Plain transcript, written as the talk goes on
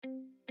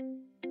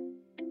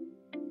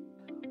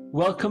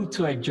Welcome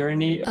to a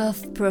journey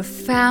of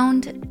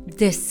profound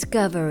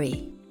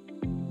discovery.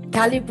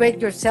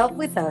 Calibrate yourself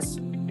with us.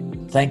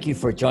 Thank you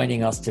for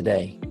joining us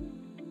today.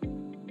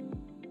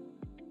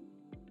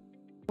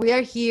 We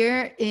are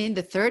here in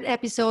the third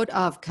episode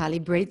of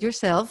Calibrate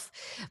Yourself.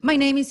 My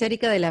name is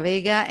Erika de la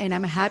Vega, and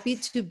I'm happy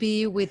to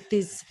be with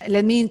this.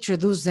 Let me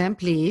introduce them,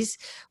 please.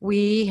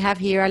 We have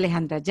here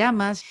Alejandra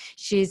Llamas.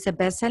 She's a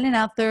best-selling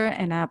author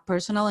and a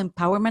personal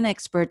empowerment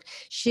expert.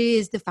 She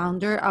is the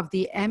founder of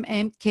the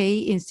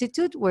MMK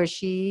Institute, where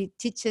she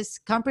teaches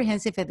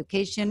comprehensive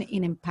education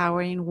in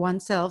empowering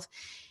oneself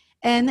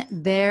and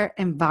their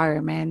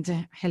environment.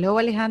 Hello,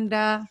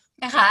 Alejandra.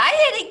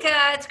 Hi,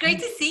 Erika. It's great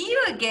to see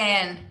you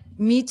again.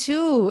 Me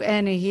too.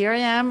 And here I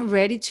am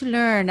ready to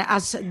learn.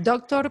 As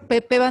Dr.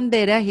 Pepe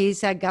Bandera,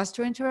 he's a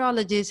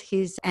gastroenterologist,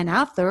 he's an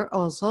author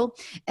also,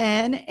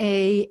 and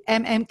a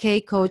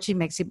MMK coach in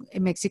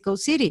Mexico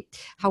City.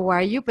 How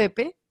are you,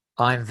 Pepe?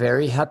 I'm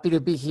very happy to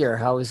be here.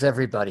 How is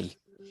everybody?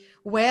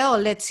 Well,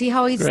 let's see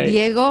how it's Great.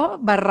 Diego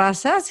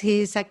Barrazas.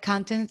 He's a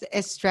content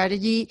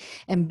strategy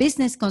and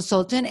business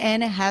consultant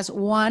and has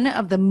one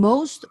of the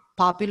most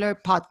popular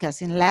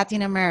podcasts in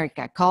Latin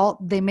America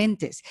called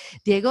Dementes.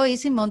 Diego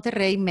is in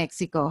Monterrey,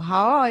 Mexico.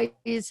 How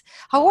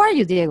are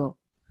you, Diego?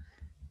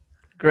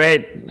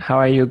 Great. How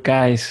are you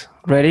guys?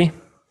 Ready?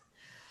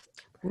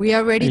 We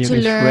are ready to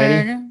guys learn.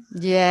 ready?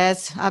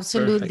 Yes,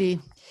 absolutely.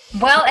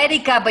 Well,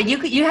 Erika, but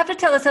you have to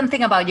tell us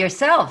something about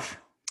yourself.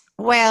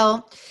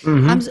 Well,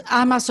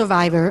 I'm a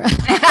survivor.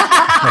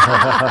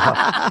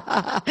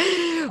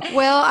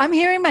 Well, I'm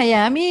here in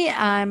Miami.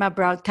 I'm a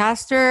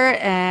broadcaster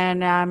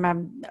and I'm a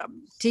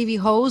TV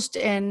host,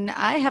 and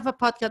I have a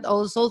podcast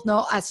also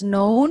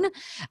known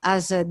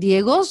as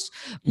Diego's,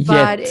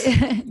 but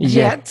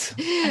Yet.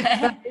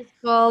 but it's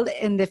called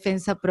En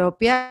Defensa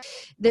Propia.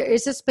 There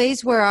is a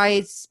space where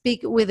I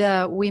speak with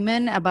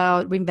women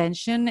about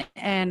reinvention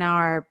and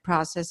our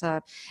process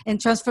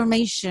and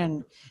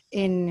transformation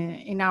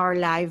in our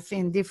life,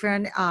 in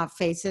different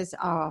phases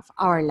of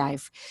our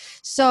life.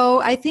 So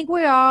I think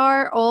we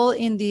are all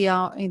in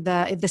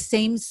the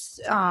same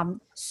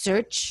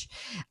search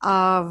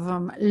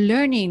of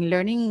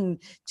learning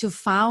to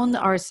found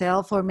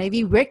ourselves or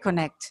maybe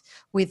reconnect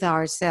with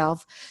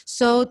ourselves.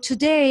 So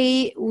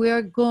today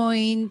we're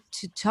going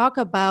to talk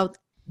about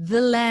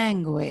the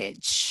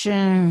language.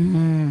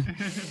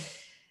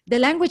 The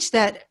language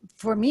that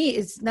for me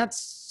is not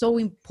so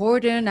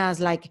important as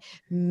like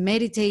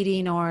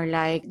meditating or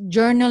like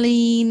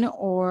journaling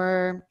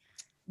or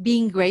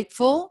being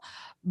grateful,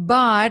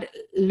 but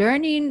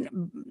learning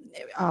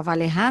of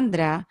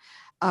Alejandra,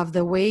 of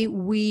the way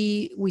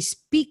we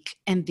speak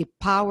and the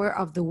power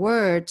of the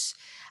words.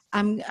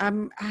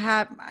 Now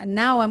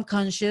I'm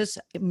conscious.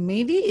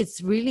 Maybe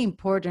it's really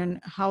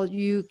important how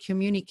you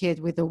communicate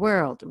with the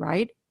world,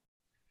 right?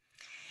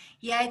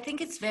 Yeah, I think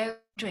it's very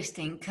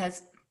interesting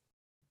because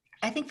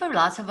I think for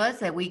lots of us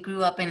that we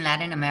grew up in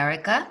Latin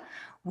America,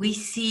 we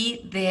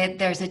see that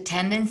there's a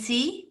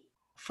tendency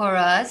for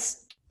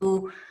us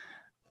to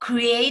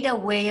create a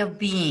way of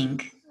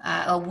being,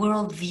 a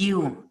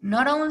worldview,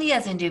 not only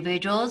as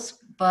individuals,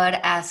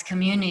 but as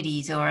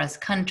communities or as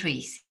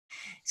countries.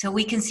 So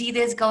we can see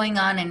this going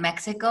on in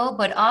Mexico,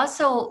 but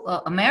also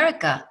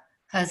America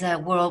has a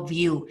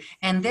worldview.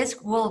 And this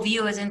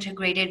worldview is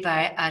integrated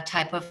by a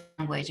type of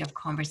language of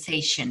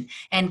conversation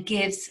and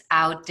gives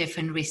out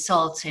different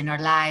results in our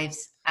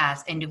lives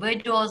as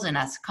individuals and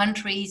as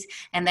countries,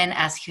 and then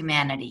as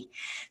humanity.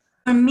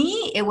 For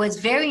me, it was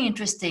very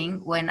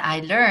interesting when I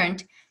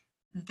learned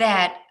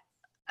that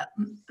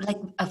like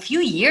a few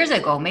years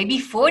ago, maybe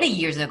 40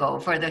 years ago,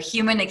 for the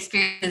human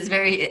experience,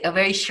 a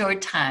very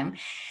short time,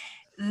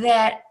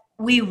 that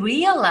we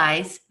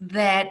realized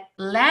that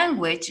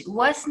language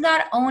was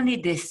not only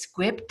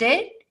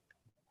descriptive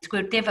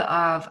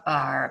of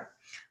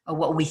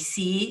what we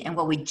see and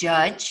what we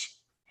judge.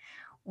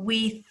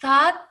 We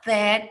thought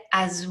that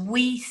as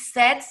we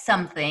said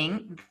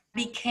something,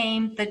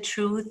 became the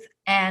truth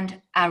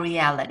and a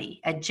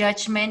reality. A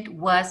judgment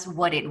was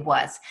what it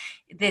was.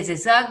 This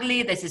is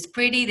ugly, this is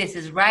pretty, this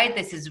is right,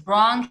 this is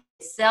wrong,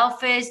 it's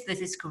selfish, this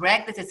is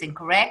correct, this is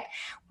incorrect.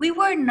 We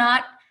were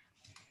not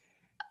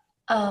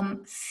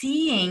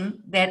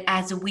seeing that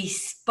as we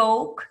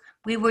spoke,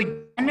 we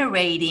were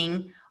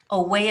generating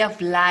a way of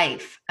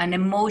life, an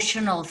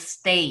emotional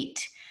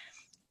state.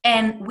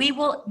 And we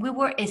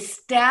were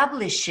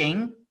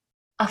establishing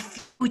a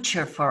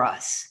future for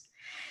us.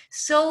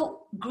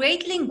 So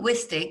great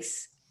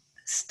linguistics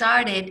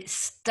started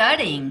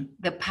studying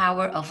the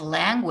power of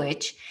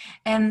language,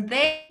 and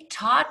they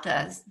taught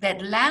us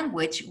that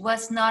language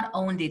was not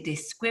only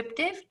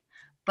descriptive,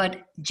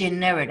 but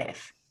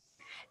generative.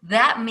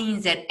 That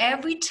means that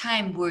every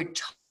time we're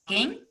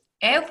talking,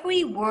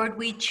 every word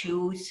we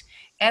choose,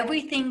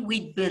 everything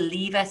we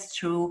believe as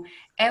true,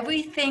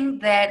 everything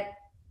that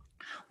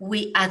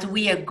as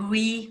we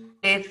agree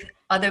with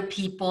other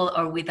people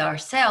or with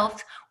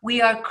ourselves,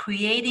 we are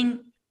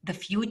creating the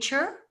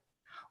future,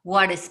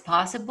 what is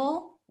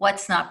possible,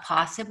 what's not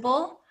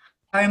possible,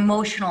 our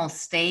emotional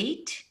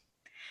state.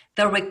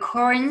 the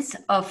recurrence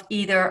of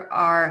either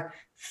our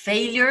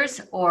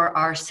failures or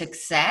our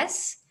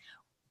success,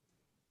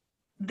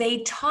 they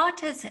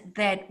taught us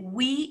that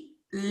we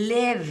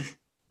live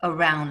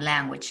around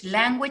language.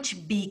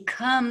 Language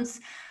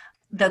becomes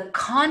the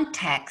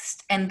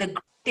context and the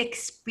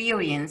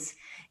experience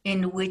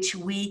in which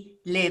we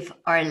live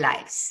our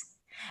lives.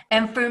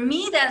 And for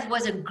me, that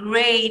was a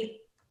great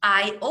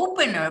eye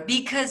opener,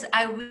 because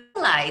I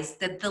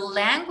realized that the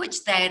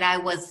language that I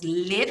was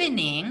living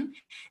in,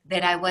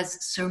 that I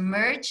was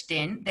submerged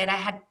in, that I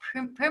had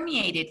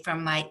permeated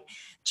from my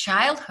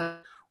childhood,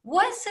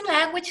 was a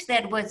language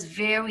that was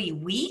very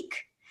weak,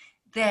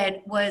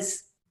 that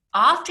was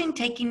often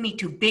taking me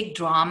to big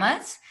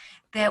dramas,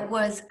 that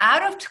was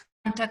out of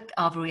contact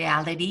of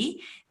reality,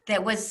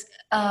 that was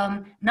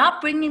not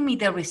bringing me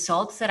the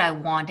results that I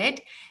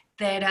wanted,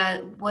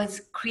 that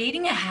was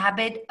creating a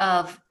habit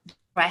of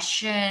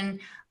depression,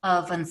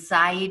 of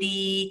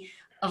anxiety,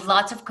 of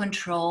lots of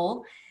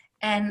control.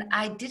 And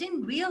I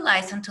didn't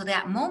realize until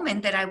that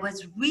moment that I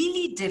was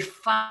really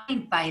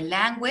defined by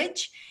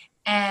language,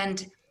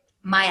 and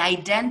my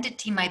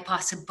identity, my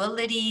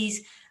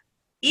possibilities,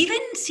 even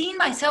seeing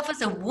myself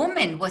as a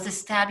woman was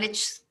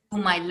established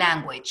through my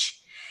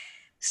language.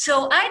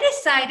 So I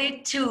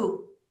decided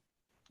to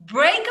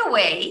break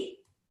away,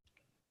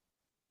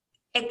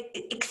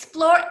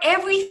 explore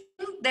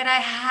everything that I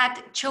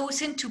had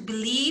chosen to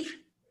believe,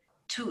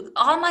 to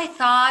all my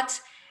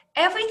thoughts,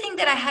 everything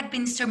that I had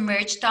been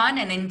submerged on,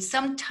 and in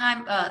some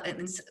time,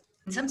 in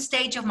some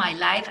stage of my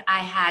life, I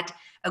had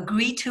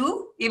agreed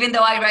to, even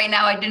though right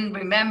now I didn't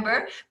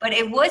remember, but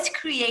it was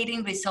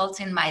creating results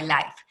in my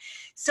life.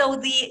 So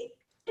the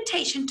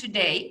invitation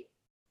today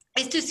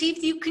is to see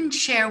if you can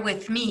share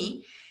with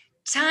me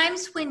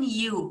times when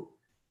you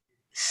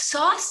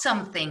saw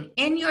something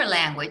in your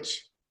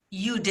language,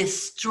 you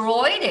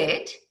destroyed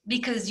it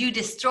because you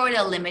destroyed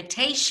a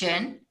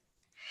limitation,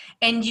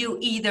 and you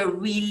either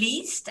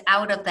released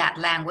out of that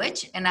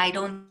language. And I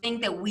don't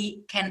think that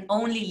we can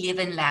only live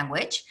in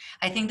language.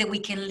 I think that we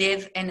can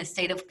live in a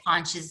state of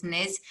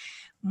consciousness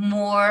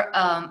more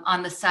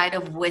on the side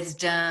of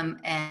wisdom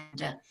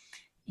and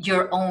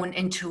your own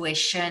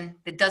intuition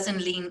that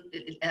doesn't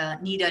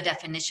need a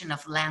definition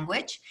of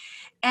language.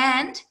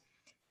 And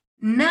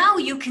now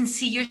you can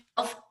see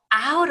yourself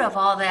out of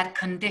all that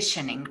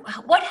conditioning.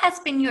 What has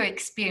been your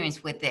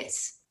experience with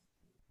this?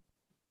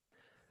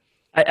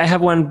 I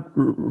have one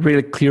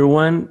really clear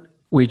one,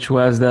 which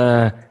was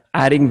the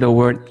adding the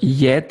word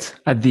yet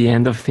at the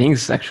end of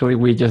things. Actually,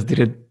 we just did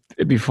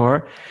it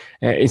before.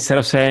 Instead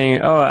of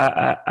saying, oh,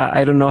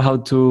 I don't know how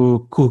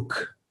to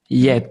cook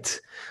yet.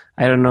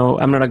 I don't know.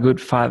 I'm not a good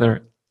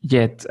father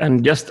yet.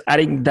 And just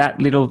adding that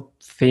little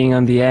thing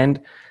on the end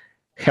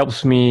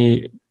helps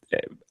me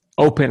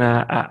open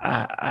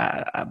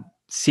a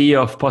sea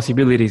of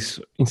possibilities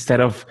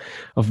instead of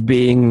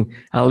being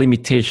a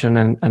limitation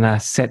and a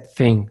set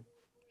thing.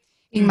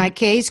 In my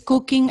case,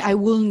 cooking, I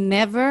will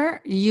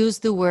never use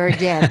the word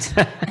yet.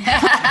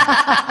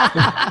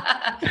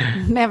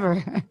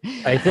 Never.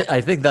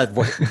 I think that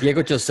what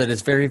Diego just said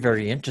is very,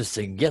 very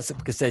interesting. Yes,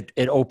 because it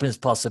opens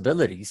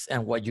possibilities.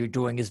 And what you're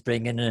doing is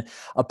bringing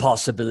a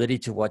possibility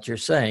to what you're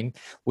saying,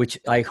 which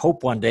I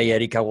hope one day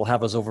Erika will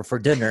have us over for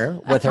dinner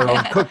with her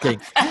own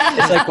cooking.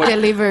 It's like what,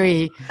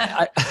 delivery.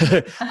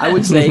 I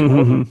would say,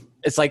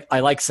 it's like, I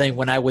like saying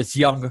when I was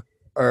younger,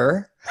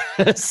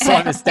 so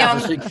I'm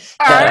establishing that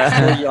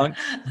I'm very young.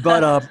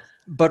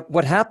 But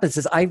what happens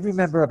is I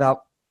remember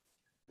about,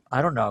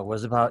 I don't know, it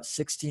was about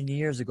 16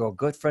 years ago, a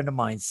good friend of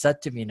mine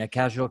said to me in a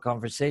casual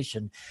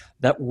conversation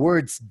that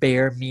words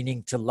bear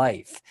meaning to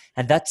life.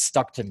 And that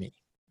stuck to me.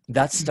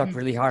 That stuck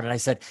really hard. And I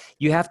said,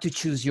 you have to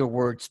choose your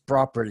words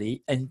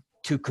properly and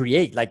to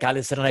create, like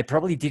Alice said, and I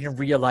probably didn't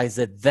realize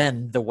it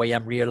then the way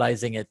I'm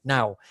realizing it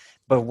now.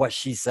 But what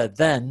she said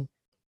then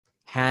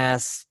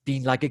has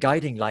been like a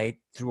guiding light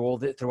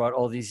throughout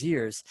all these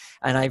years.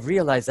 And I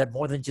realized that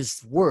more than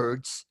just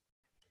words,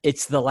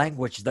 it's the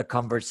language, the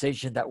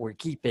conversation that we're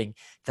keeping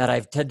that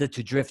I've tended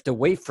to drift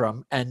away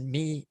from. And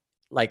me,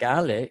 like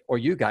Ale, or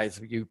you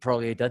guys, you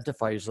probably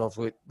identify yourself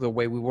with the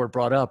way we were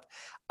brought up.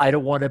 I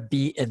don't want to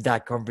be in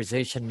that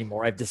conversation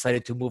anymore. I've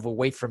decided to move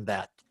away from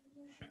that.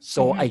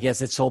 So I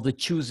guess it's all the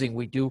choosing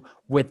we do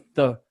with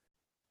the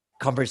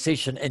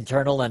conversation,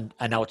 internal and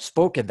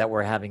outspoken, that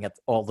we're having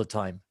all the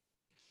time.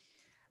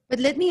 But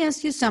let me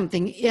ask you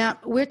something. Yeah,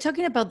 we're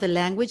talking about the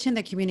language and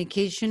the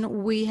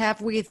communication we have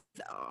with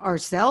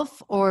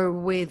ourselves or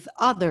with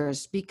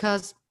others,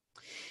 because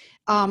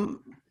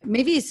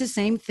maybe it's the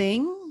same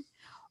thing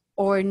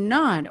or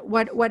not.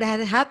 What had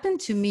happened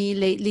to me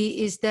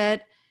lately is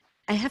that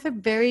I have a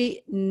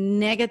very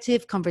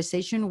negative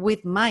conversation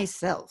with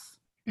myself.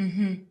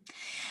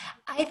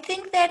 I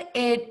think that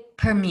it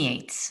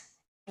permeates.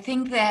 I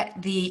think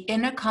that the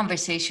inner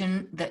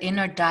conversation, the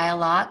inner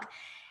dialogue,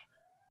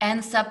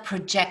 ends up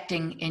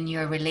projecting in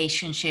your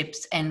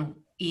relationships, and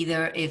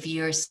either if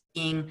you're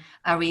seeing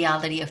a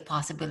reality of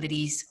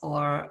possibilities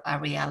or a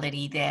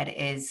reality that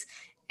is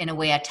in a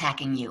way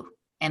attacking you,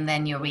 and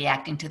then you're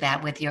reacting to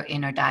that with your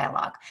inner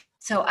dialogue.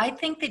 So I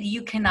think that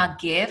you cannot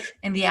give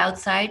in the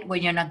outside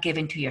when you're not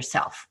giving to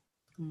yourself.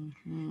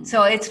 Mhm.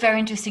 So it's very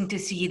interesting to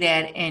see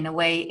that in a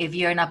way, if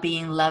you're not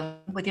being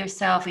loving with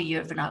yourself, if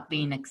you're not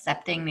being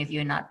accepting, if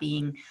you're not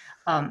being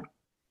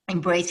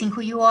embracing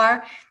who you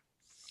are,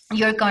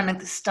 you're going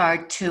to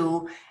start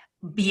to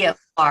be at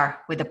war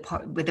with the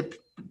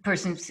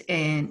persons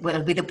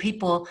with the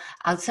people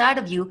outside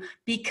of you,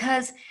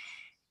 because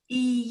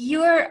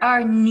you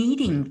are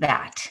needing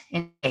that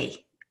in a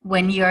way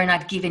when you're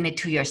not giving it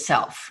to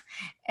yourself.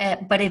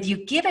 But if you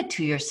give it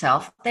to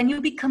yourself, then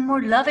you become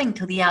more loving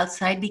to the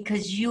outside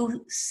because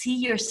you see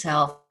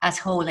yourself as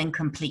whole and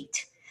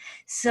complete.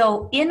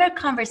 So inner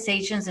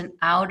conversations and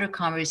outer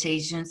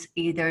conversations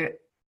either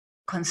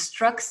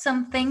construct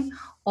something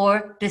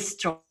or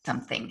destroy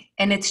something.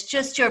 And it's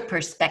just your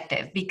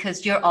perspective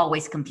because you're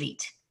always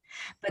complete.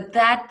 But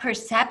that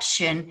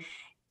perception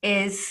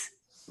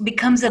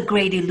becomes a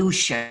great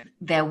illusion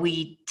that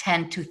we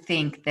tend to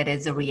think that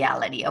is a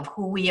reality of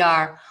who we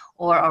are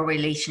or our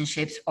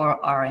relationships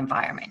or our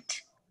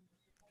environment.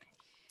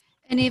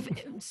 And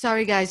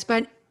sorry guys,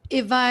 but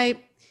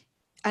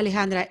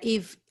Alejandra,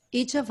 if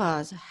each of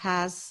us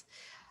has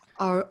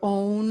our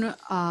own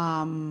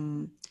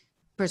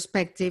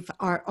perspective,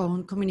 our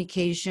own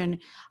communication,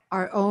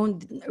 our own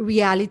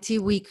reality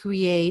we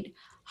create,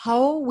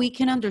 how we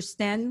can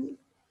understand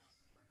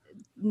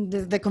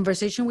the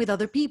conversation with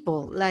other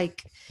people?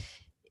 Like,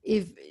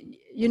 if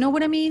you know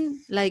what I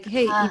mean? Like,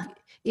 hey,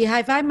 if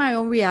I have my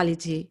own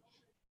reality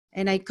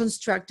and I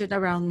construct it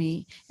around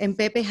me, and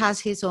Pepe has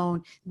his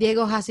own,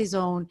 Diego has his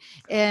own,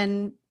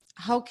 and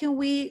how can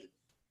we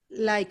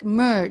like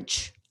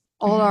merge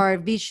all our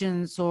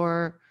visions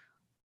or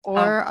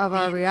of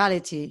our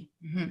reality?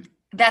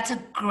 That's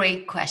a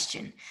great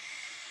question.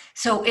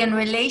 So in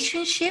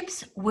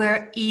relationships,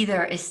 we're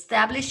either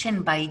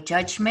establishing by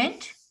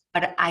judgment,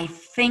 but I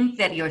think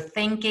that you're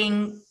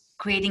thinking,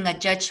 creating a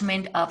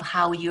judgment of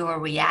how you're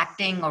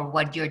reacting or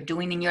what you're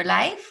doing in your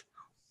life,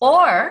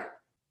 or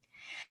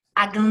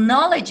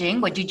acknowledging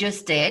what you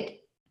just did,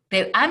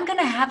 that I'm going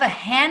to have a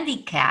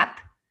handicap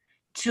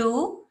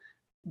to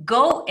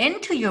go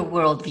into your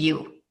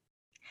worldview.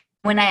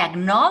 When I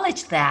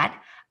acknowledge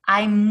that,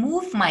 I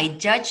move my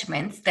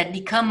judgments that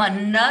become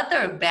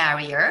another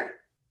barrier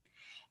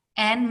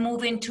and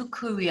move into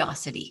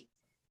curiosity.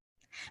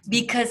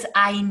 Because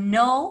I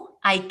know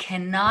I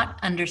cannot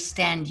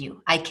understand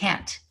you. I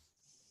can't.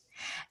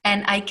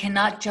 And I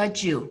cannot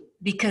judge you,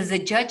 because the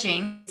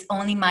judging is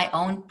only my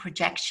own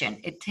projection.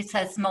 It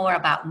says more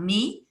about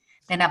me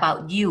than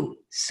about you.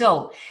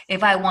 So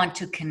if I want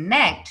to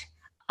connect,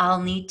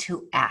 I'll need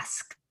to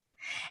ask.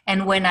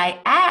 And when I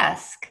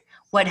ask,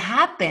 what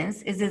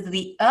happens is that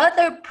the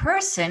other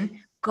person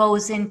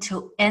goes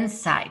into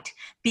insight,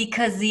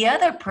 because the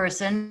other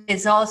person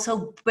is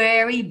also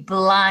very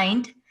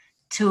blind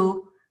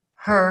to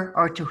her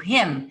or to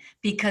him,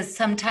 because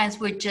sometimes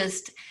we're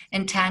just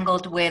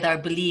entangled with our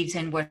beliefs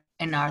and we're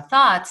in our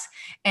thoughts.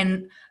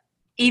 And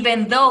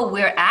even though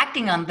we're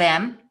acting on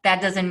them,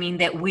 that doesn't mean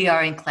that we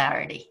are in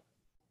clarity.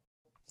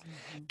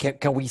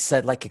 Can we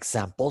set like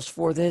examples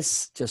for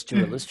this just to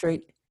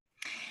illustrate?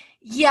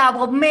 Yeah,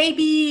 well,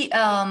 maybe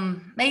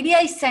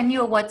I send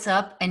you a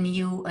WhatsApp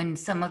and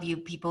some of you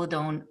people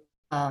don't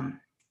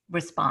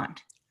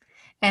respond.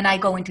 And I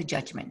go into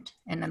judgment.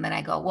 And then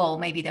I go, well,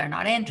 maybe they're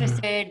not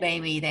interested.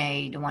 Maybe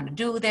they don't want to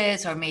do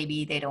this, or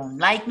maybe they don't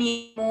like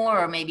me more,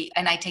 or maybe,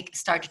 and I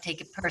start to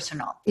take it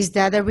personal. Is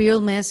that a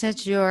real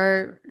message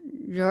you're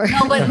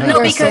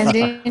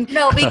sending?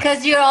 No,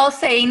 because you're all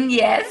saying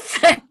yes.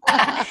 but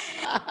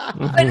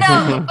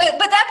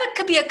that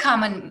could be a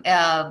common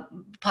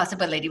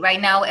possibility. Right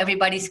now,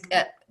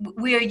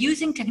 we are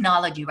using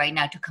technology right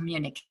now to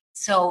communicate.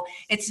 So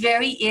it's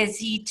very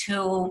easy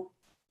to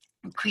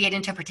create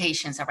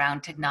interpretations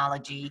around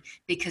technology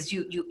because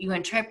you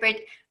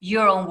interpret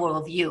your own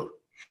worldview.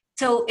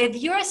 So if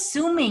you're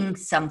assuming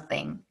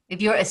something,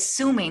 if you're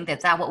assuming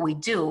that's not what we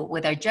do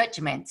with our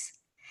judgments,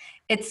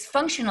 it's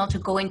functional to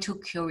go into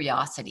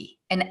curiosity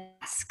and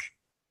ask,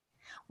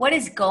 what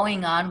is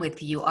going on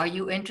with you? Are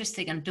you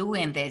interested in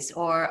doing this?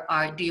 Or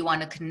do you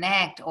want to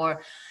connect?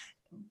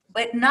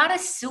 But not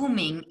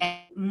assuming and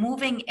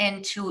moving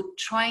into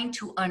trying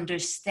to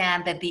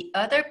understand that the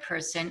other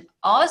person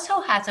also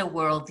has a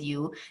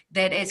worldview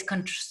that is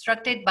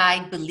constructed by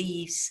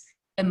beliefs,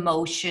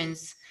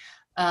 emotions,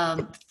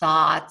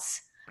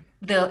 thoughts,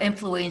 the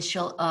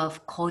influential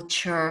of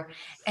culture.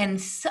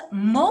 And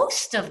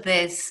most of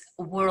this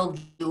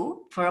worldview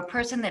for a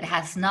person that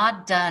has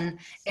not done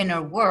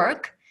inner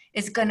work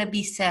is going to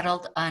be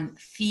settled on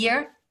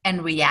fear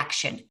and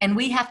reaction. And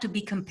we have to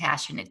be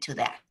compassionate to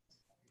that.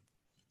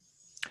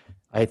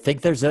 I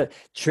think there's a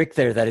trick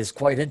there that is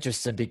quite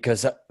interesting,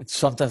 because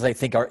sometimes I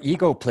think our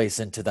ego plays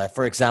into that.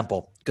 For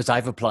example, because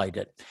I've applied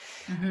it.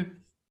 Mm-hmm.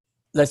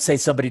 Let's say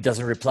somebody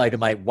doesn't reply to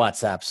my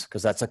WhatsApps,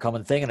 because that's a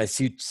common thing. And I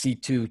see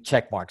two blue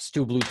check marks.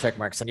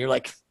 And you're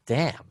like,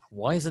 damn,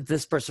 why isn't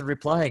this person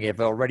replying if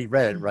I already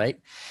read it, right?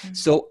 Mm-hmm.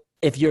 So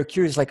if you're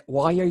curious, like,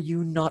 why are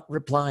you not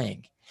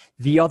replying?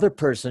 The other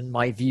person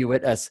might view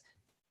it as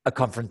a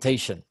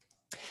confrontation.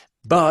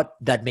 But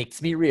that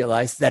makes me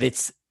realize that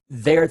it's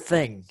their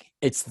thing.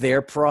 It's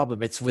their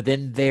problem. It's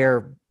within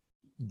their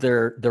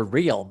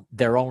realm,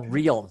 their own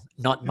realm,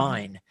 not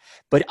mine.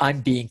 But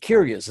I'm being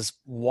curious as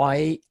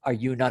why are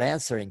you not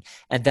answering?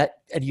 And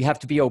you have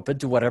to be open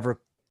to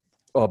whatever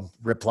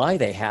reply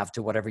they have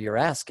to whatever you're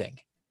asking.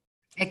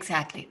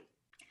 Exactly.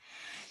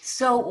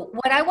 So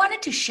what I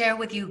wanted to share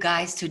with you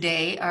guys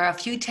today are a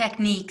few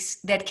techniques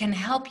that can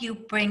help you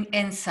bring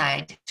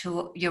insight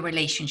to your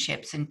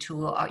relationships and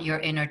to your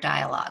inner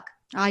dialogue.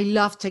 I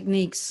love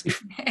techniques.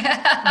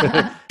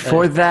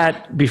 Before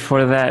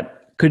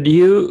that, could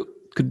you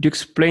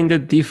explain the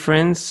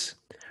difference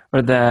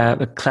or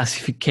the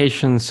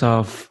classifications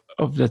of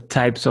the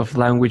types of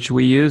language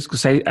we use?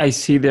 Because I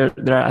see there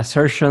are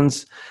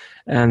assertions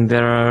and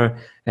there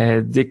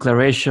are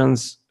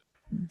declarations.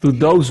 Do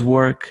those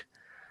work?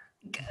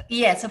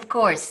 Yes, of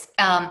course.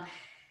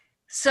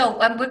 So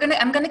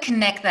I'm gonna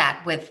connect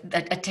that with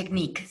a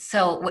technique.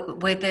 So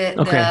with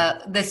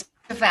the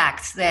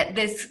facts that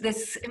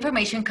this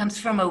information comes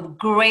from a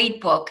great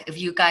book. If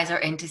you guys are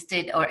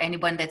interested, or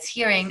anyone that's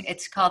hearing,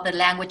 it's called The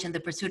Language and the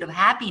Pursuit of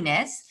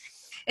Happiness.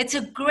 It's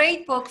a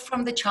great book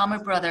from the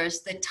Chalmers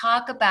brothers that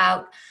talk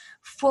about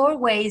 4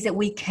 ways that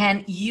we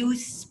can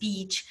use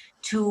speech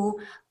to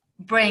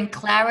bring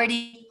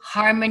clarity,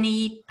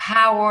 harmony,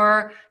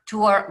 power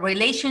to our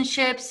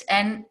relationships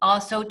and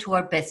also to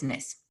our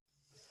business.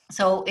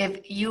 So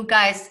if you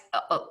guys,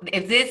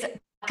 if this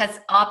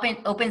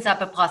opens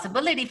up a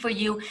possibility for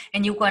you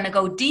and you want to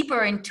go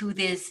deeper into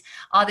this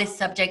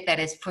subject that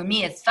is, for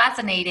me, is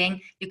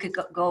fascinating, you could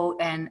go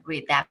and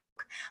read that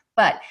book.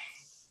 But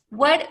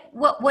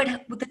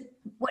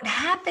what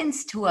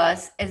happens to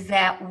us is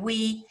that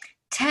we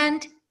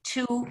tend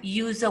to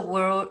use the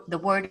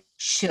word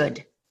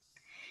should.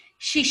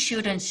 She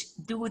shouldn't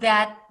do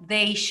that.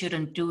 They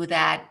shouldn't do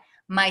that.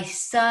 My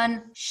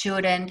son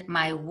shouldn't.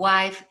 My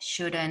wife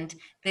shouldn't.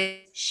 This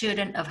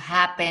shouldn't have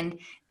happened.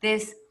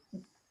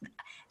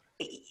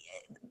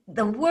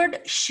 The word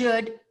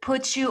should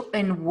puts you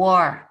in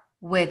war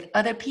with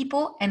other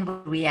people and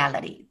with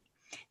reality.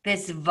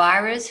 This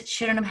virus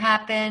shouldn't have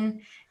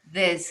happened.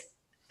 This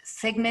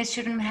sickness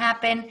shouldn't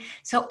happen.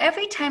 So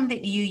every time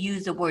that you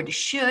use the word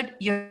should,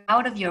 you're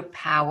out of your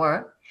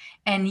power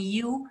and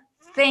you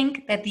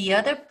think that the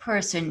other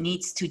person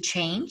needs to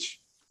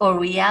change or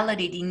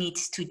reality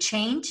needs to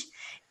change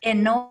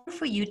in order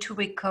for you to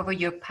recover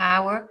your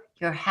power,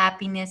 your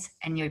happiness,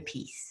 and your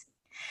peace.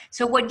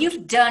 So what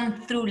you've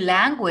done through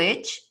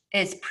language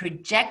is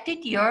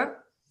projected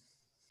your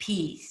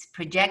peace,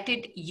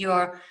 projected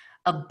your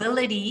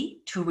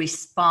ability to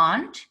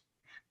respond,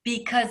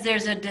 because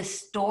there's a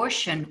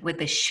distortion with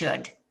the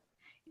should.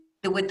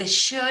 With the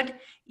should,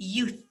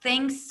 you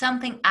think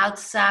something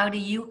outside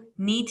of you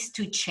needs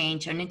to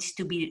change or needs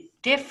to be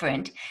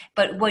different,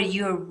 but what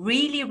you're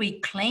really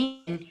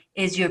reclaiming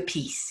is your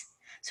peace.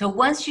 So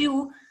once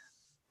you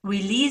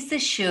release the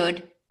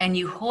should and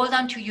you hold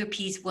on to your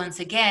peace once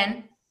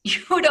again,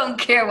 you don't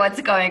care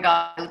what's going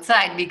on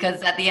outside,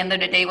 because at the end of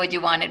the day, what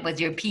you wanted was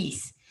your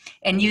peace.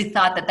 And you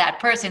thought that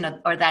person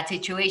or that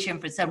situation,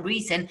 for some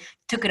reason,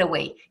 took it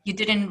away. You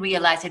didn't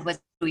realize it was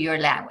through your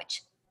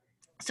language.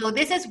 So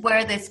this is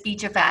where the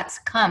speech of facts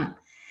come.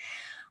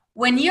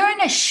 When you're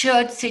in a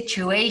should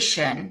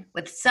situation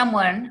with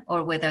someone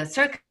or with a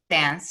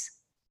circumstance,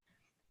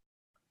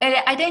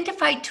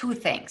 identify 2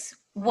 things.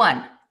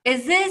 1,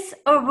 is this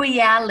a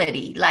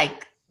reality,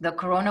 like the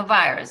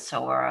coronavirus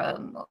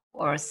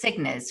or a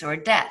sickness or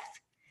death?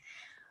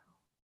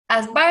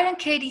 As Byron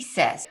Katie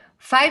says,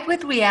 fight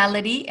with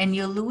reality and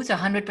you'll lose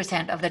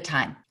 100% of the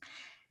time.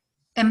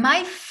 Am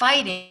I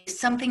fighting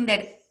something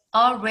that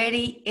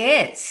already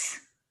is?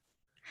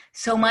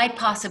 So my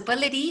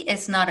possibility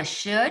is not a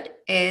should,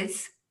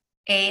 is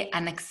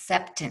an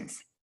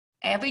acceptance.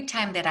 Every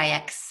time that I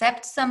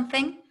accept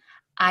something,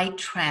 I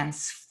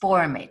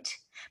transform it,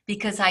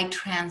 because I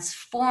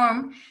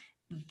transform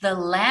the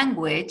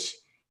language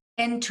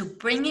into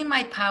bringing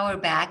my power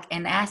back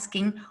and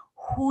asking,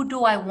 who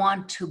do I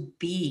want to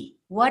be?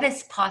 What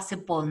is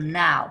possible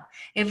now?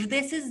 If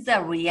this is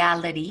the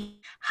reality,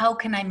 how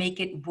can I make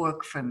it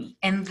work for me?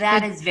 And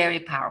that is very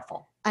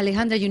powerful.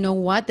 Alejandra, you know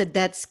what?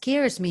 That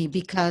scares me,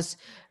 because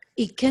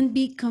it can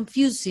be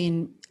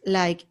confusing,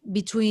 like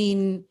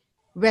between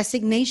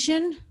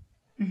resignation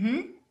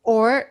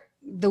or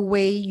the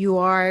way you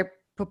are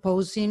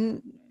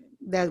proposing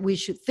that we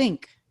should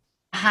think.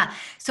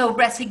 So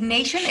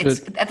resignation,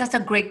 that's a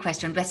great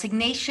question.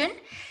 Resignation,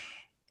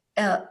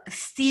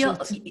 still...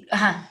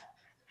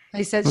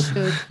 I said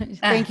should.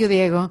 Thank you,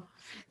 Diego.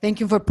 Thank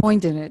you for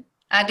pointing it.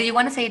 Do you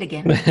want to say it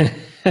again?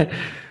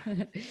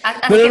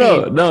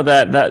 No.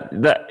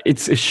 That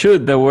it's a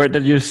should. The word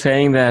that you're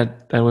saying,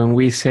 that when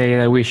we say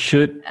that we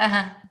should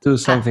do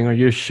something or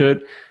you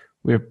should,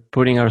 we're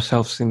putting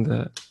ourselves in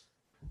the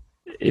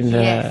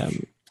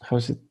how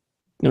is it?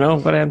 You know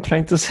what I'm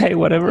trying to say?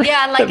 Whatever.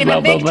 Yeah, like in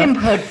a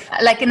victimhood,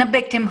 like in a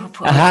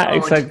victimhood mode.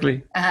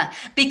 Exactly.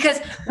 Because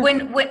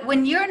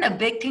when you're in a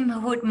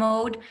victimhood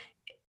mode,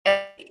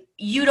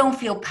 you don't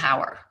feel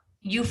power.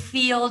 You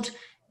feel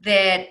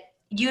that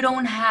you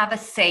don't have a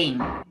say in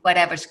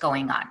whatever's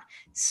going on.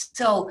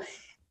 So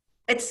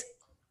it's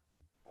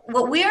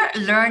what we're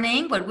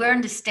learning, what we're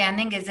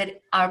understanding is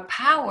that our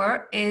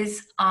power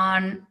is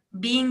on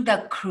being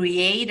the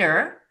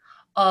creator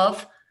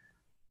of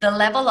the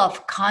level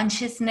of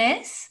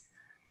consciousness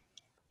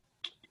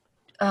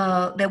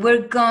that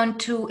we're going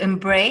to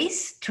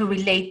embrace to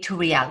relate to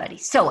reality.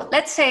 So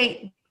let's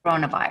say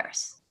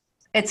coronavirus,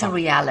 it's a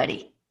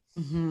reality.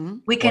 Mm-hmm.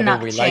 We cannot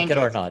whether we change like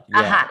it or not.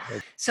 Yeah.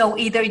 So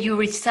either you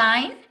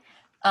resign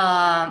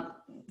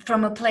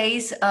from a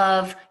place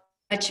of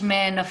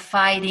judgment, of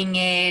fighting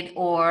it,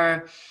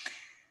 or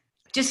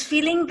just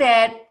feeling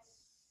that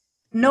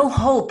no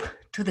hope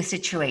to the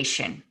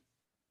situation,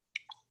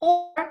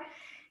 or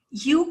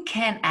you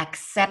can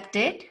accept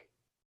it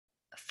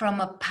from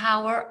a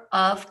power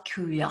of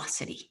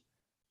curiosity.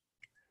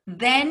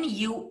 Then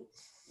you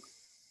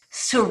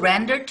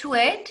surrender to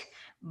it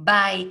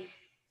by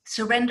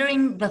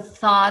surrendering the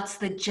thoughts,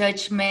 the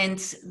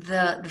judgments,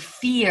 the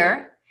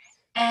fear,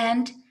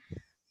 and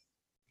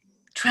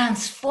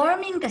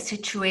transforming the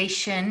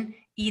situation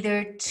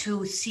either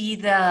to see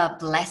the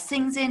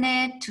blessings in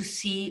it, to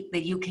see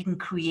that you can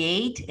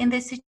create in the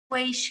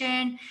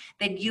situation,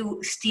 that you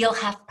still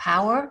have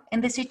power in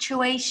the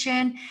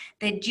situation,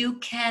 that you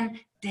can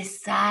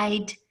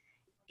decide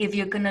if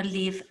you're going to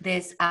leave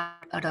this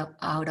out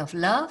of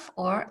love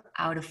or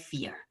out of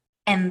fear.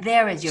 And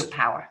there is your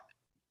power.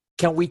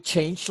 Can we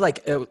change,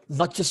 like,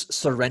 not just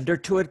surrender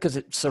to it? Because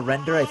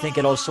surrender, I think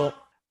it also...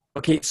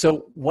 Okay,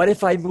 so what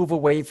if I move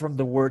away from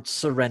the word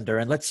surrender?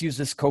 And let's use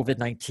this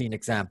COVID-19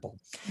 example.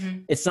 Mm-hmm.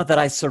 It's not that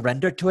I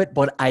surrender to it,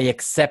 but I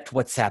accept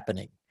what's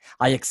happening.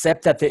 I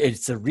accept that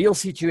it's a real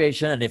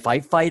situation, and if I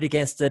fight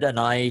against it and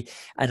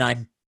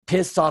I'm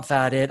pissed off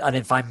at it, and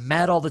if I'm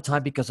mad all the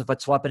time because of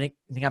what's happening,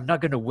 I'm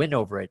not going to win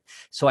over it.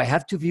 So I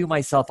have to view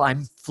myself,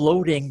 I'm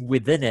floating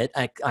within it.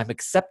 I'm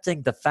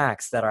accepting the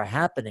facts that are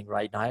happening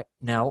right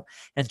now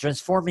and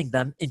transforming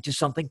them into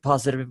something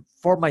positive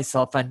for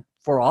myself and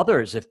for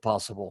others, if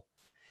possible.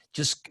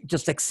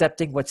 Just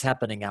accepting what's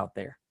happening out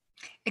there.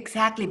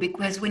 Exactly,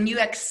 because when you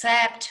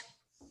accept,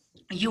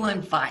 you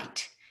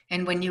invite.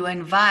 And when you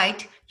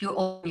invite, you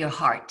open your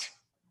heart.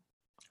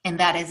 And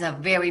that is a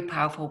very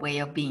powerful way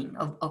of being.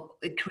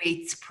 It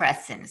creates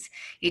presence.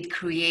 It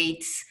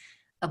creates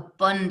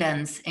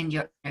abundance in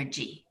your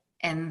energy.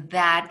 And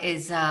that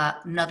is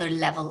another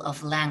level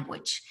of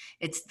language.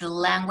 It's the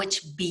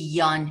language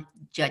beyond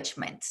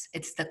judgments.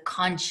 It's the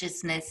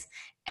consciousness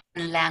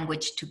and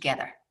language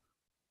together.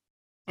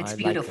 It's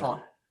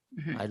beautiful.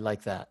 I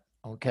like that.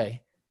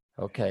 Okay.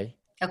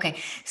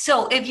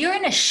 So if you're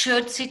in a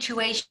should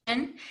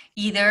situation,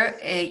 either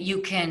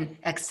you can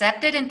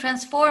accept it and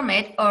transform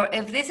it, or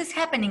if this is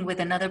happening with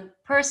another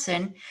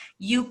person,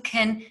 you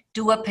can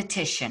do a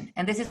petition.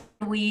 And this is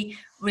we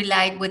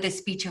relied with the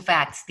speech of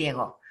acts,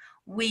 Diego.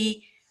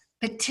 We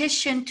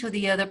petition to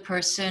the other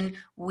person.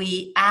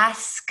 We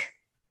ask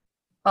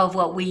of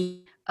what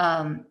we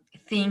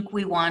think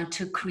we want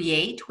to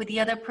create with the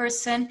other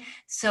person.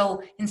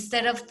 So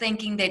instead of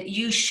thinking that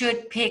you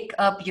should pick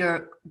up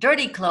your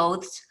dirty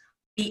clothes,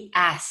 we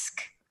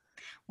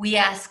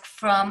ask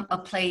from a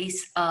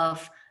place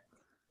of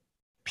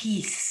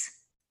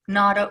peace,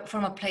 not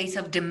from a place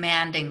of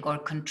demanding or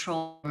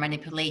control or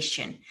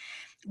manipulation.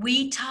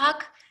 We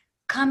talk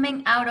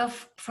coming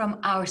from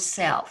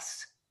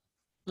ourselves.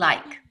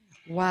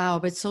 Wow,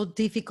 but so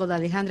difficult,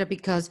 Alejandra,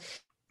 because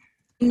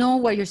I know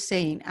what you're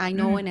saying. I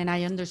know it and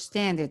I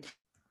understand it.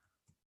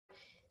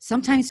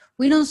 Sometimes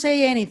we don't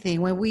say anything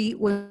when we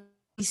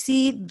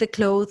see the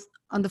clothes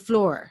on the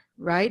floor,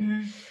 right?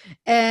 Mm-hmm.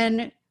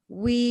 And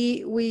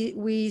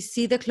we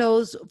see the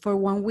clothes for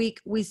 1 week,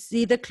 we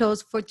see the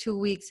clothes for 2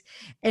 weeks,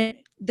 and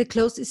the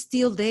clothes is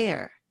still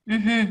there.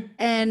 Mm-hmm.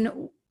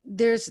 And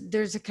there's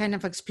a kind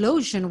of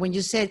explosion when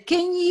you said,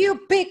 "Can you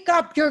pick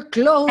up your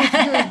clothes,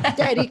 your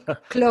dirty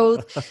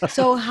clothes?"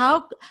 So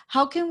how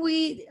can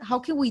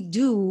we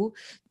do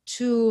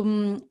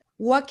to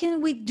what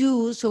can we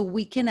do so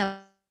we can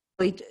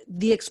avoid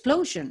the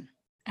explosion?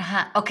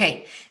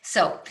 Okay,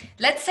 so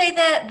let's say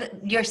that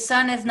your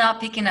son is not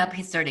picking up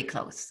his dirty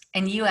clothes,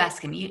 and you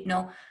ask him.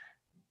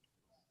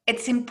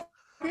 It's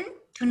important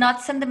to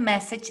not send the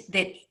message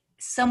that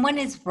someone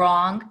is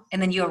wrong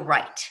and then you're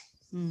right.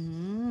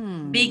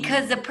 Mm-hmm.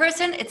 Because the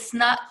person,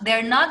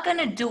 they're not going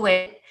to do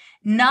it,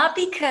 not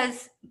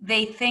because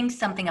they think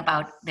something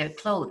about their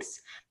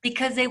clothes,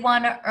 because they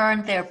want to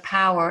earn their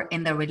power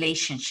in the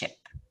relationship.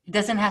 It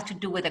doesn't have to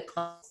do with the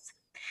clothes.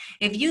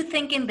 If you're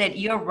thinking that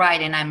you're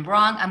right and I'm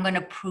wrong, I'm going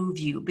to prove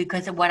you,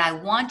 because what I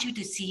want you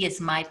to see is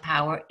my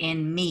power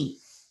in me.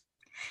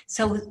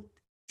 So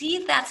see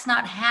if that's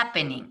not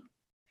happening.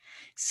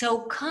 So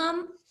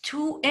come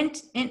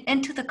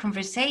into the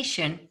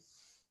conversation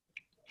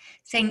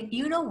saying,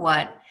 you know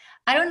what,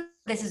 I don't know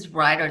if this is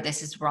right or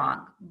this is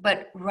wrong,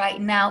 but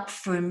right now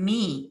for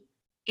me,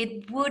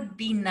 it would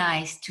be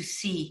nice to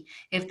see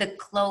if the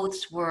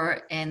clothes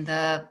were in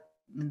the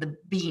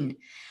bin.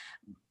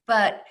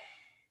 But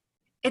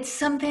it's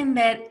something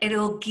that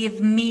it'll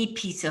give me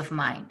peace of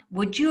mind.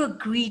 Would you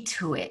agree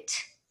to it?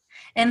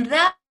 And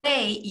that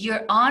way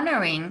you're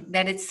honoring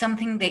that it's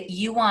something that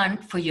you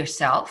want for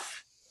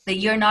yourself, that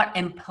you're not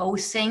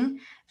imposing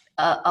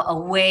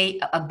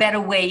a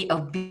better way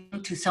of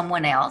being to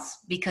someone else,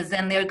 because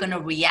then they're going to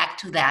react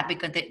to that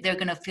because they're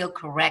going to feel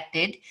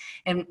corrected.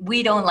 And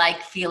we don't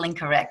like feeling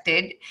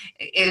corrected,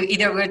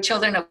 either we're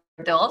children or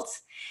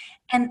adults.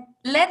 And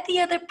let the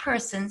other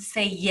person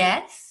say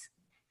yes,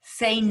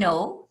 say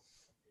no,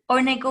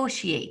 or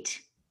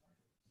negotiate.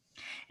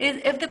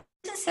 If the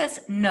person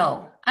says,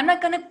 no, I'm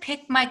not going to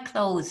pick my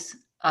clothes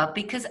up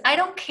because I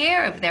don't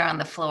care if they're on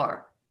the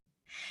floor,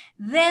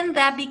 then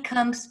that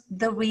becomes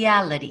the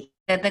reality,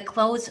 that the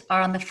clothes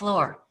are on the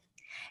floor.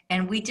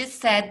 And we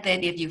just said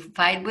that if you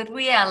fight with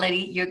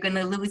reality, you're going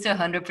to lose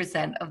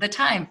 100% of the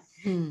time.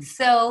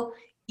 So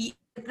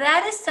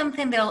that is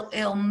something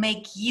that'll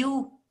make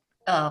you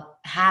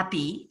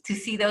happy to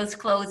see those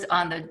clothes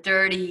on the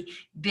dirty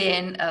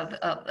bin of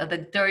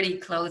the dirty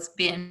clothes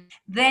bin.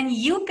 Then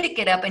you pick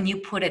it up and you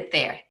put it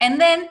there, and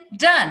then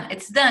done.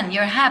 It's done.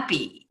 You're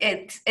happy.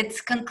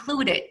 It's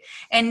concluded,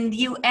 and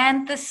you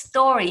end the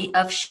story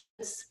of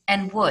shoulds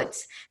and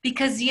woulds,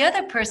 because the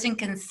other person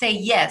can say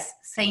yes,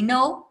 say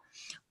no,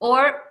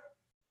 or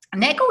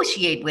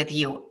negotiate with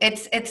you.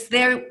 It's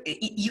their,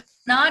 you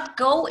not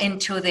go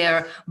into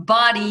their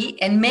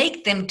body and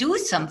make them do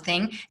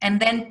something and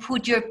then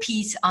put your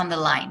peace on the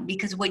line,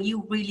 because what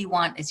you really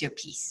want is your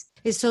peace.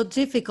 It's so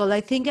difficult.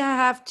 I think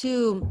I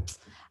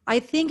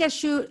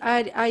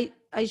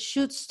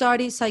should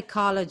study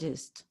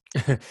psychologist.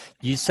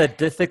 You said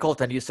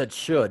difficult and you said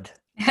should.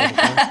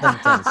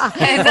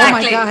 Exactly. Oh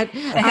my God.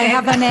 I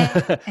have an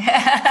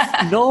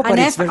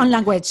F on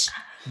language.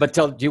 But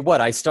tell you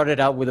what, I started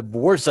out with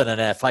worse than an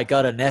F. I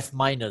got an F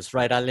minus,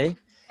 right, Ale?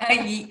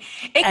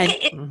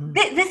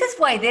 This is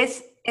why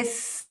this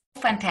is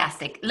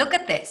fantastic. Look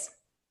at this.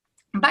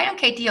 Byron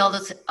Katie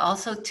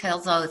also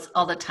tells us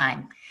all the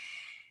time,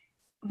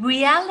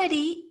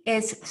 reality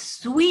is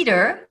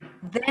sweeter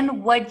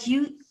than what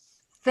you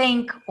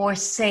think or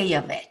say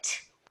of it.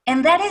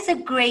 And that is a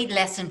great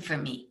lesson for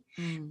me,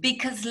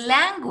 because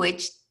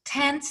language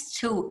tends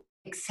to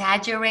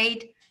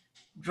exaggerate,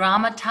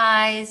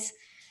 dramatize,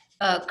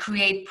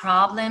 create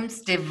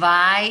problems,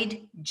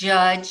 divide,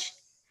 judge.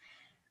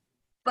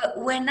 But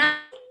when I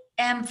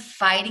am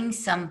fighting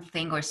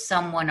something or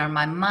someone, or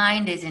my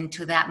mind is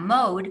into that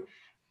mode,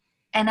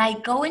 and I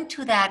go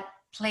into that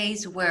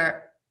place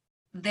where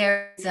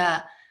there's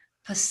a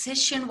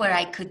position where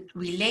I could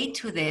relate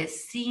to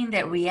this, seeing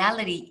that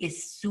reality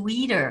is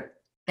sweeter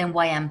than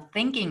what I'm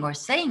thinking or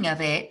saying of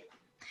it,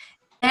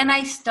 then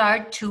I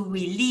start to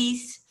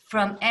release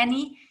from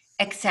any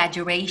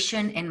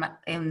exaggeration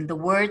in the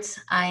words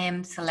I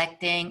am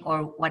selecting or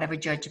whatever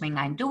judgment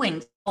I'm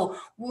doing. So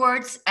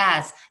words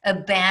as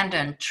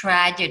abandon,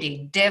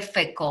 tragedy,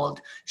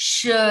 difficult,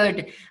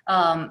 should,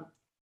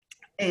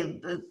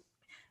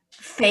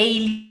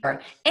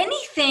 failure,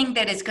 anything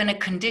that is going to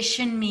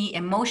condition me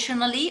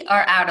emotionally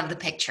are out of the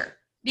picture,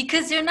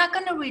 because they're not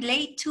going to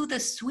relate to the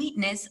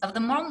sweetness of the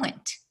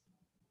moment.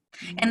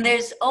 And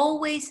there's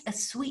always a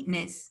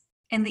sweetness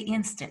in the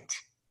instant.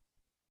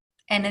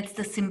 And it's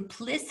the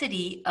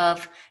simplicity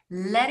of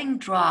letting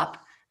drop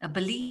a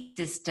belief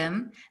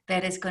system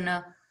that is going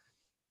to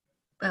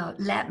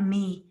let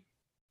me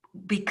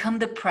become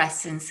the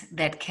presence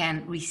that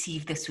can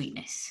receive the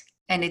sweetness.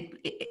 And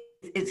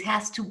it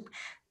has to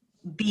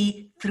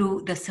be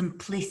through the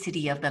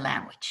simplicity of the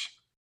language.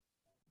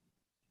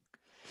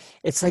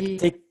 It's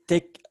like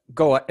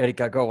go,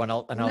 Erika, go, and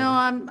I'll.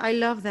 No, I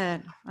love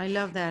that. I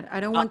love that. I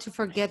don't want to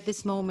forget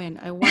this moment.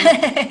 I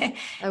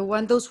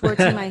want those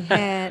words in my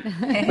head.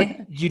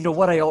 But you know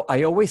what?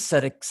 I always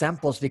set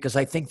examples because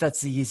I think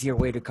that's the easier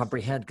way to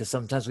comprehend, because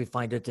sometimes we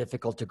find it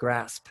difficult to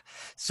grasp.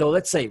 So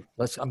let's say,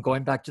 I'm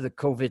going back to the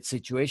COVID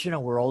situation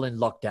and we're all in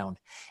lockdown.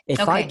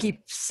 If I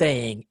keep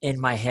saying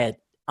in my head,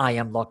 I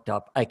am locked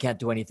up, I can't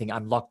do anything,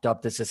 I'm locked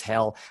up, this is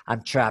hell,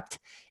 I'm trapped,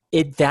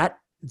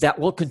 that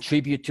will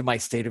contribute to my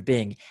state of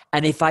being.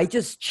 And if I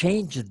just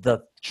change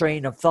the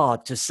train of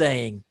thought to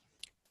saying,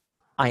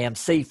 I am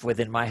safe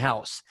within my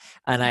house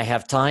and I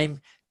have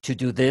time to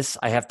do this,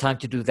 I have time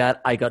to do that,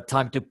 I got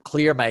time to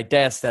clear my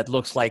desk that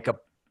looks like a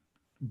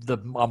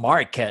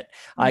market,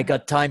 I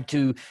got time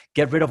to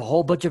get rid of a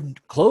whole bunch of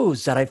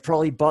clothes that I've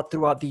probably bought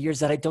throughout the years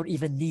that I don't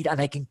even need,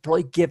 and I can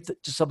probably give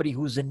to somebody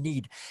who's in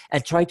need,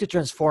 and try to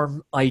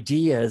transform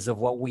ideas of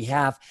what we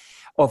have,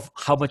 of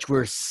how much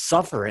we're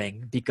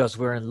suffering because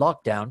we're in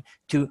lockdown,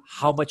 to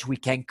how much we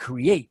can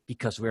create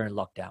because we're in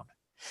lockdown.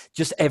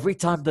 Just every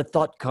time the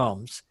thought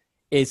comes,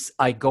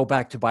 I go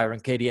back to Byron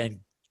Katie, and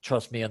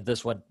trust me on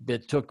this one,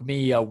 it took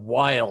me a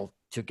while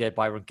to get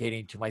Byron Katie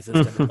into my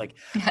system. It's like,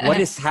 what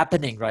is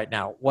happening right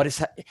now? What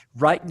is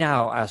right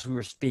now as we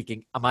were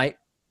speaking?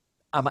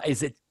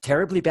 Is it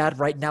terribly bad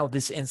right now,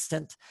 this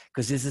instant?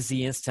 Because this is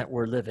the instant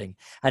we're living.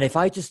 And if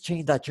I just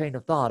change that train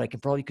of thought, I can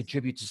probably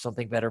contribute to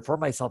something better for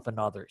myself and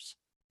others.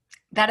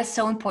 That is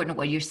so important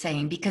what you're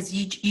saying, because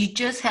you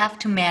just have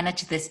to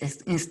manage this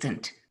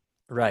instant.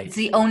 Right. It's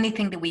the only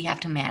thing that we have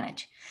to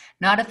manage,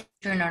 not a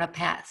future, not a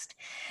past.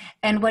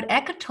 And what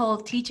Eckhart Tolle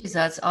teaches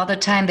us all the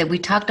time, that we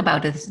talked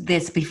about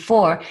this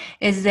before,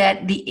 is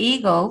that the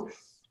ego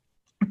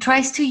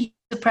tries to use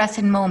the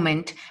present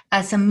moment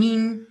as a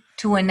mean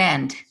to an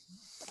end.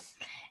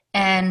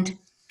 And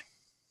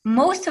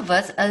most of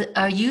us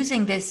are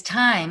using this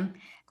time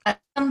as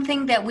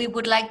something that we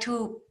would like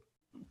to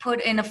put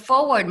in a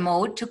forward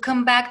mode to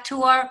come back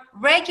to our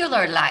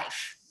regular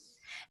life,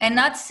 and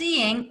not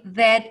seeing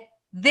that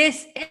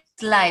this is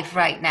life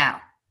right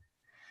now.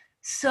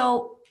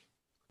 So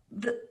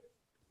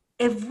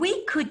if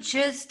we could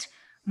just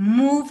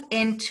move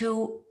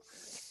into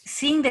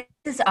seeing that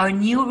this is our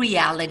new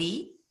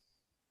reality,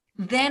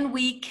 then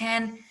we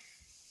can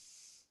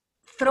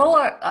throw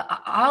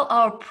all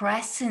our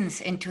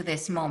presence into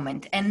this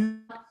moment,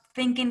 and not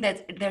thinking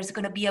that there's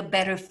going to be a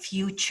better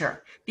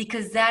future,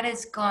 because that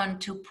is going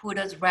to put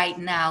us right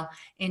now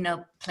in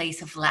a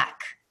place of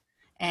lack.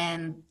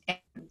 And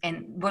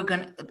we're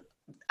going to,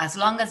 as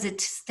long as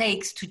it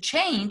takes to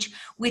change,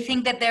 we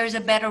think that there's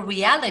a better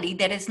reality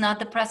that is not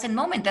the present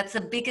moment. That's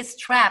the biggest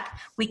trap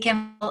we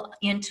can fall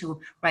into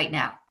right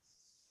now.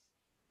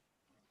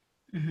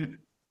 Mm-hmm.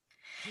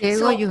 Diego,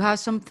 So- you have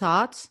some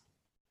thoughts?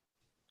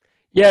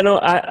 Yeah, no,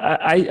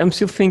 I'm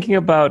still thinking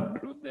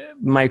about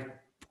my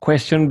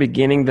question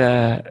beginning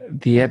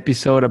the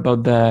episode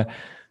about the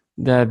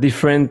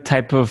different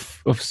type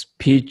of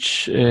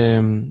speech,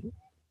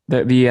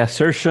 the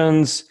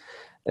assertions,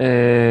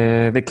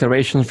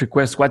 declarations,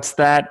 requests. What's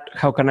that?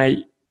 How can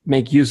I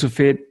make use of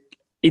it?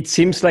 It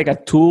seems like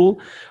a tool,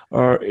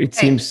 or it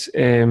seems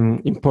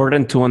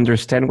important to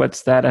understand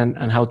what's that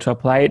and how to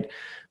apply it,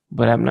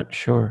 but I'm not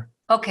sure.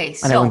 Okay,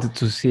 so And I wanted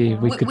to see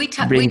if we could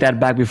bring that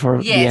back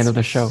before the end of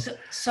the show.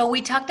 So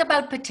we talked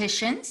about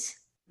petitions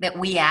that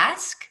we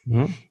ask,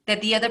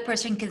 that the other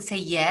person can say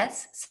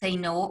yes, say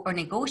no, or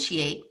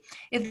negotiate.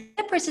 If the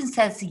other person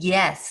says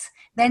yes,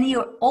 then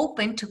you're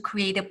open to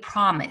create a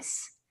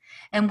promise.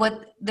 And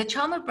what the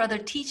Chalmers brother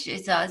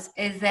teaches us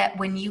is that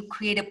when you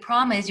create a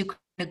promise, you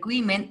create an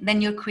agreement,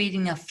 then you're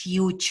creating a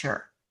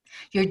future.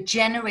 You're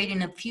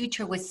generating a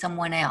future with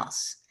someone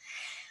else.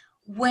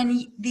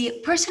 When the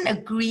person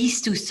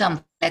agrees to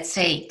something, let's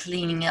say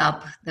cleaning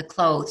up the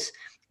clothes,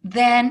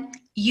 then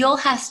you'll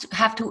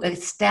have to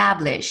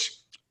establish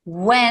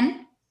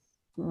when,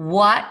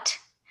 what,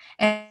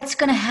 and what's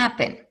going to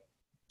happen.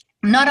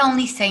 Not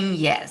only saying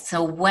yes,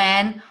 so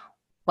when,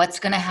 what's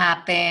going to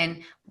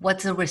happen,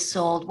 what's the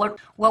result, what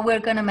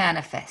we're going to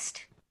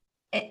manifest.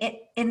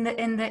 In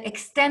the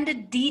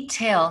extended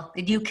detail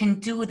that you can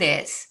do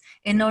this,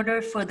 in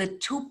order for the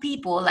two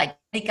people, like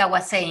Mika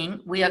was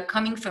saying, we are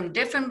coming from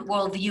different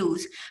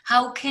worldviews.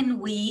 How can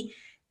we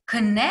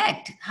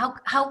connect?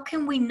 How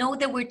can we know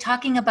that we're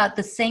talking about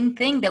the same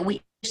thing, that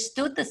we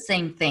understood the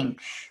same thing?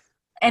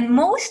 And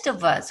most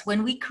of us,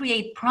 when we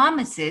create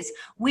promises,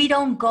 we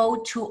don't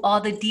go to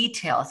all the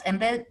details. And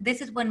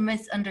this is when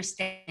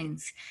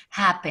misunderstandings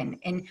happen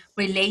in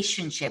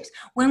relationships.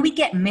 When we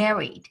get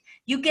married,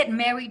 you get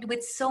married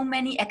with so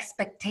many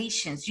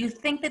expectations. You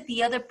think that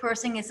the other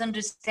person is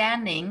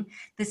understanding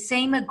the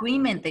same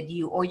agreement that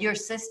you, or your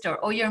sister,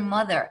 or your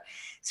mother.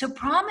 So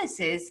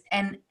promises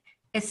and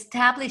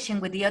establishing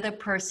with the other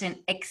person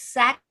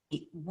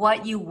exactly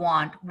what you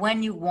want,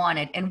 when you want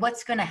it, and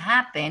what's going to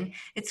happen,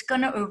 it's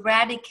going to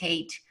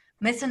eradicate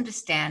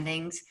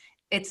misunderstandings.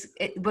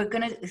 We're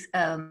going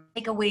to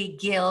take away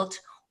guilt,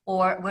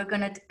 or we're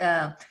going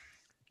to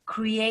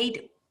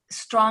create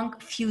strong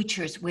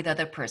futures with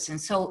other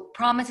persons. So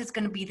promise is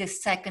going to be the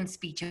second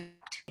speech.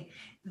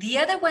 The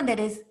other one that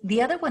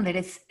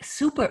is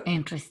super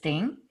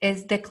interesting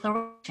is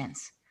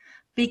declarations,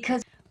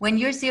 because when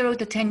you're 0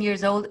 to 10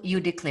 years old, you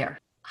declare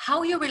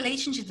how your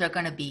relationships are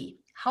going to be.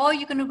 How are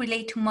you going to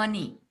relate to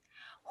money?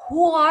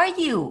 Who are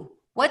you?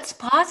 What's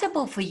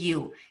possible for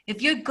you?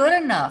 If you're good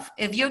enough,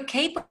 if you're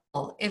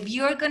capable, if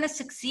you're going to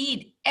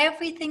succeed,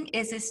 everything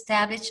is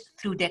established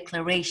through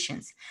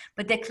declarations.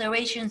 But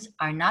declarations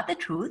are not the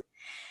truth,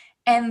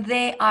 and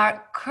they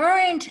are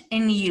current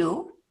in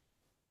you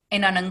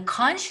in an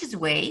unconscious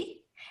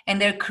way,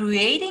 and they're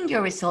creating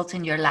your results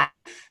in your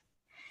life.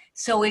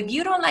 So if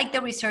you don't like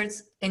the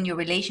results in your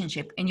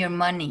relationship, in your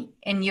money,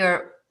 in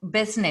your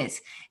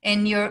business,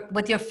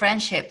 with your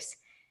friendships,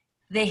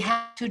 they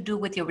have to do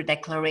with your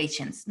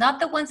declarations, not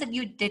the ones that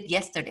you did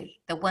yesterday,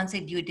 the ones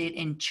that you did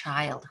in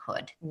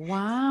childhood.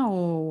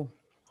 Wow.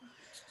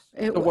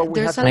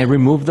 Can I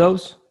remove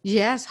those?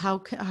 Yes. How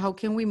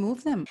can we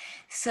move them?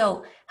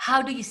 So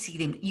how do you see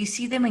them? You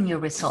see them in your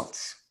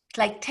results.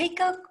 Like take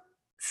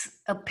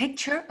a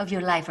picture of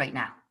your life right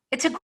now.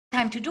 It's a great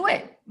time to do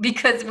it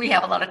because we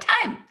have a lot of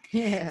time.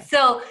 Yeah.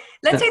 So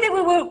let's say that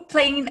we were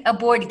playing a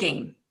board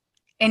game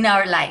in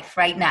our life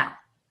right now.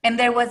 And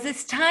there was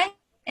this time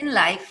in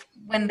life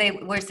when they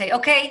were saying,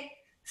 okay,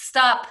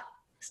 stop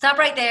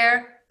right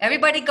there.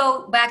 Everybody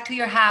go back to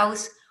your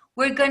house.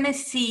 We're going to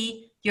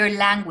see your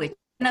language.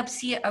 You're going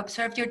to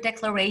observe your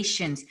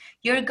declarations.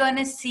 You're going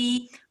to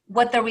see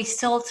what the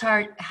results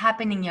are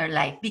happening in your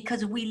life,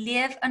 because we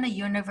live in a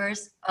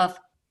universe of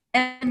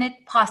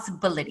infinite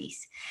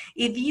possibilities.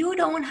 If you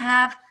don't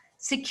have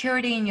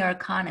security in your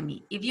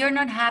economy, if you're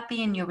not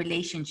happy in your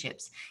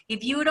relationships,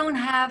 if you don't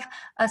have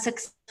a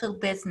successful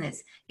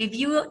business, if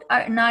you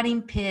are not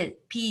in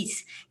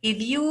peace,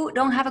 if you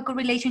don't have a good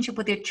relationship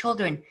with your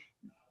children,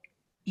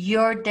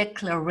 your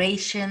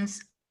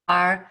declarations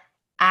are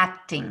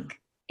acting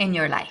in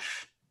your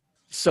life.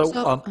 So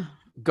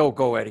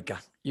go, Erika.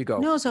 You go.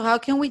 No, so how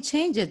can we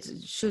change it?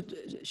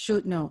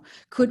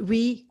 Could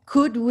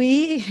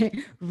we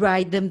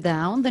write them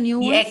down, the new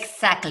ones? Yeah,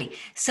 exactly.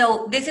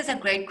 So this is a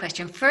great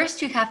question. First,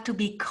 you have to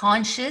be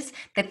conscious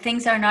that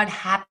things are not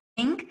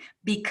happening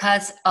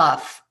because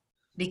of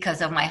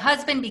my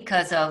husband,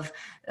 because of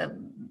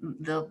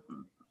the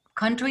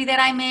country that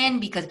I'm in,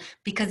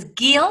 because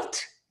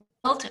guilt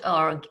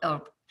or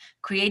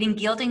creating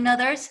guilt in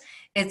others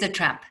is a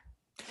trap.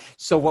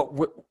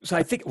 So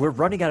I think we're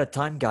running out of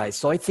time, guys.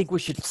 So I think we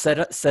should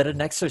set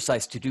an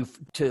exercise to do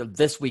to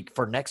this week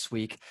for next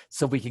week,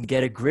 so we can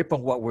get a grip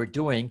on what we're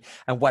doing.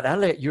 And what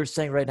Ale, you're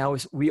saying right now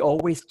is we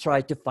always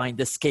try to find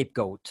the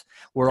scapegoat.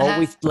 We're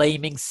always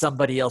blaming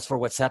somebody else for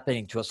what's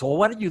happening to us. So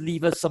why don't you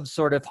leave us some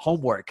sort of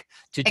homework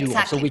to do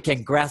so we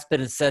can grasp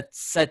it and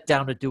set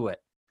down to do it.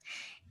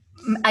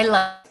 I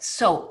love it.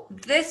 So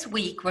this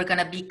week we're going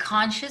to be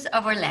conscious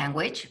of our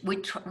language,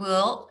 which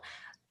will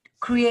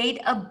create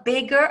a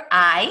bigger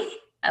eye,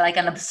 like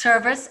an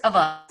observing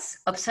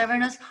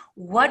us,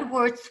 what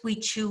words we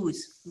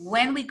choose,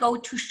 when we go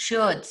to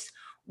shoulds,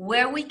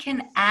 where we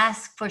can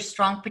ask for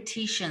strong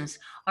petitions,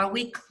 are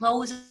we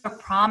close our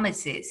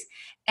promises,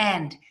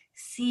 and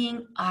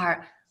seeing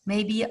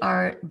maybe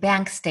our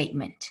bank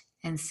statement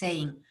and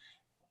saying,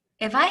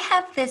 if I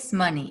have this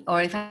money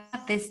or if I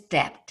have this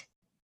debt,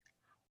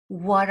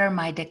 what are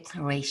my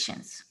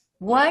declarations?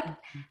 What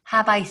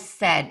have I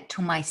said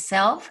to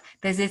myself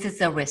that this is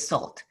the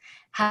result?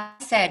 Have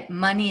I said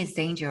money is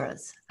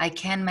dangerous? I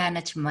can't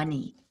manage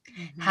money.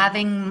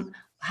 Mm-hmm.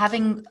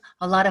 Having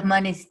a lot of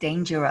money is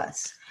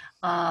dangerous.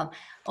 I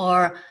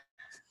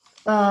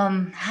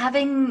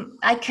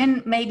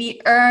can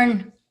maybe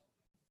earn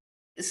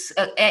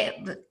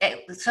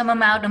some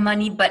amount of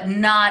money, but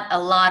not a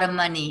lot of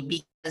money,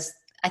 because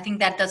I think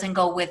that doesn't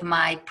go with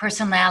my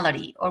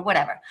personality or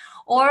whatever.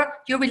 Or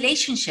your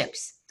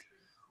relationships.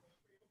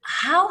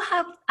 How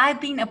have I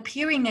been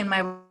appearing in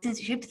my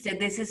relationships that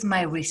this is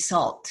my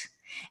result?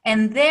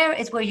 And there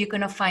is where you're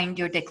going to find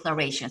your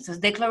declarations. So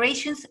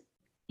declarations,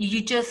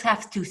 you just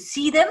have to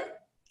see them,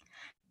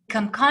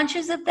 become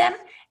conscious of them,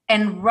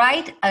 and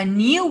write a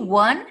new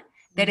one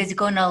that is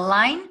going to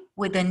align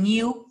with the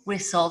new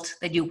result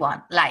that you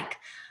want. Like,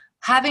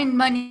 having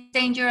money is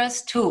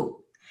dangerous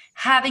too.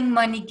 Having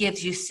money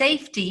gives you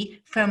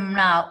safety. From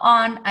now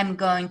on, I'm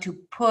going to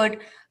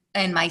put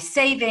in my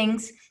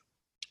savings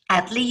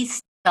at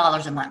least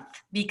 $1 a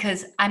month,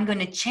 because I'm going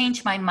to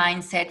change my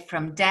mindset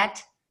from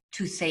debt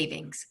to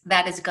savings.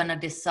 That is going to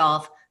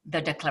dissolve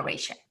the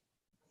declaration.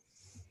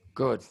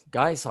 Good.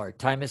 Guys, our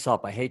time is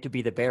up. I hate to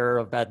be the bearer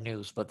of bad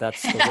news, but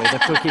that's the way the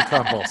cookie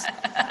crumbles.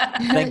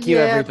 Thank you,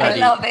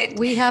 everybody. I love it.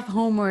 We have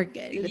homework.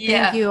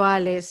 Thank you,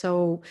 Ale.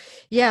 So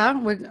yeah,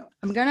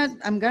 I'm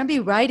gonna be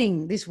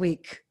writing this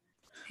week.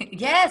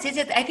 Yes,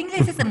 I think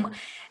this is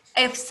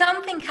if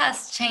something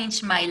has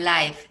changed my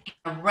life in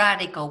a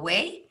radical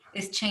way,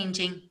 is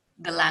changing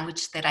the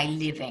language that I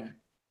live in,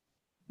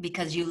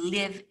 because you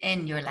live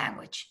in your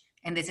language,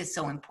 and this is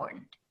so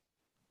important.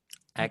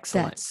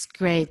 Excellent. That's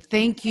great.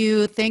 Thank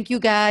you. Thank you,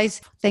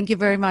 guys. Thank you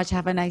very much.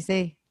 Have a nice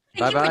day.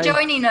 Thank you for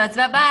joining us.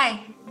 Bye-bye.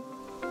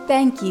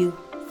 Thank you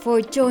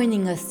for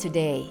joining us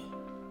today.